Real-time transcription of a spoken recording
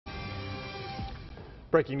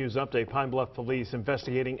Breaking news update. Pine Bluff police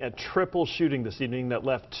investigating a triple shooting this evening that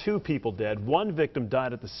left 2 people dead. One victim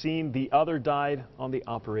died at the scene. The other died on the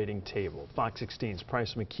operating table. Fox 16's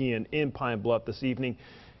Bryce McKeon in Pine Bluff this evening,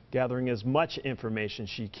 gathering as much information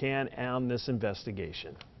she can on this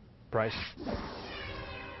investigation. Bryce.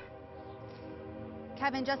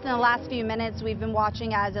 Kevin, just in the last few minutes, we've been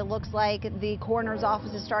watching as it looks like the coroner's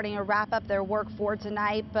office is starting to wrap up their work for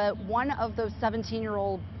tonight. But one of those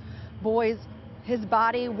 17-year-old boys, his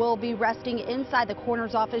body will be resting inside the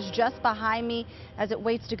coroner's office just behind me as it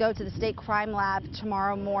waits to go to the state crime lab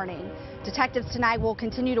tomorrow morning. Detectives tonight will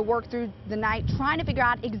continue to work through the night trying to figure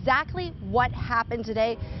out exactly what happened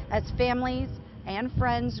today as families and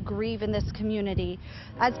friends grieve in this community.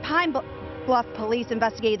 As Pine Bluff police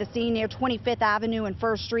investigated the scene near 25th Avenue and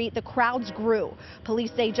 1st Street, the crowds grew. Police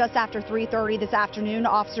say just after 3:30 this afternoon,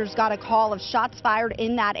 officers got a call of shots fired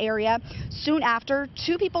in that area. Soon after,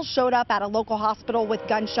 2 people showed up at a local hospital with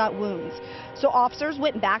gunshot wounds. So officers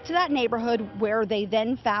went back to that neighborhood where they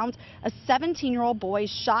then found a 17-year-old boy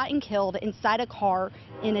shot and killed inside a car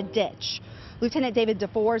in a ditch. Lieutenant David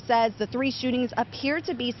DeFore says the 3 shootings appear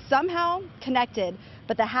to be somehow connected,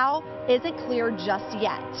 but the how isn't clear just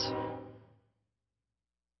yet.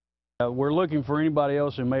 We're looking for anybody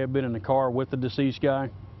else who may have been in the car with the deceased guy.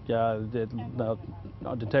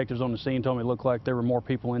 Detectives on the scene told me it looked like there were more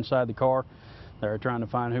people inside the car. They're trying to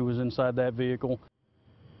find who was inside that vehicle.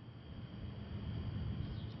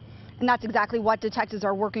 And that's exactly what detectives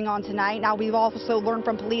are working on tonight. Now, we've also learned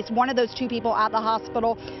from police one of those 2 people at the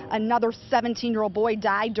hospital, another 17-year-old boy,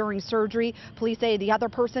 died during surgery. Police say the other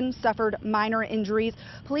person suffered minor injuries.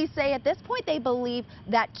 Police say at this point they believe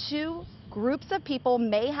that 2 groups of people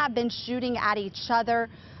may have been shooting at each other,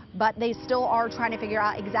 but they still are trying to figure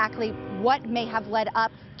out exactly what may have led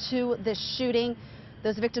up to this shooting.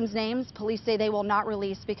 Those victims' names, police say they will not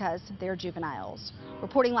release because they're juveniles.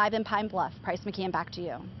 Reporting live in Pine Bluff, Bryce McKeon, back to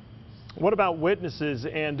you. What about witnesses,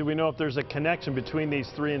 and do we know if there's a connection between these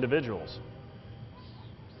 3 individuals?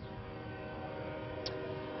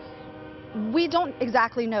 We don't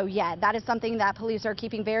exactly know yet. That is something that police are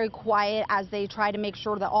keeping very quiet as they try to make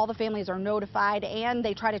sure that all the families are notified and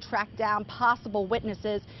they try to track down possible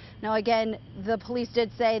witnesses. Now, again, the police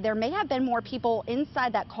did say there may have been more people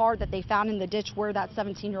inside that car that they found in the ditch where that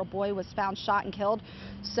 17-year-old boy was found shot and killed.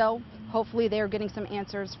 So hopefully they're getting some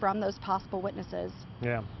answers from those possible witnesses.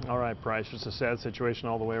 Yeah. All right, Bryce. Just a sad situation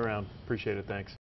all the way around. Appreciate it. Thanks.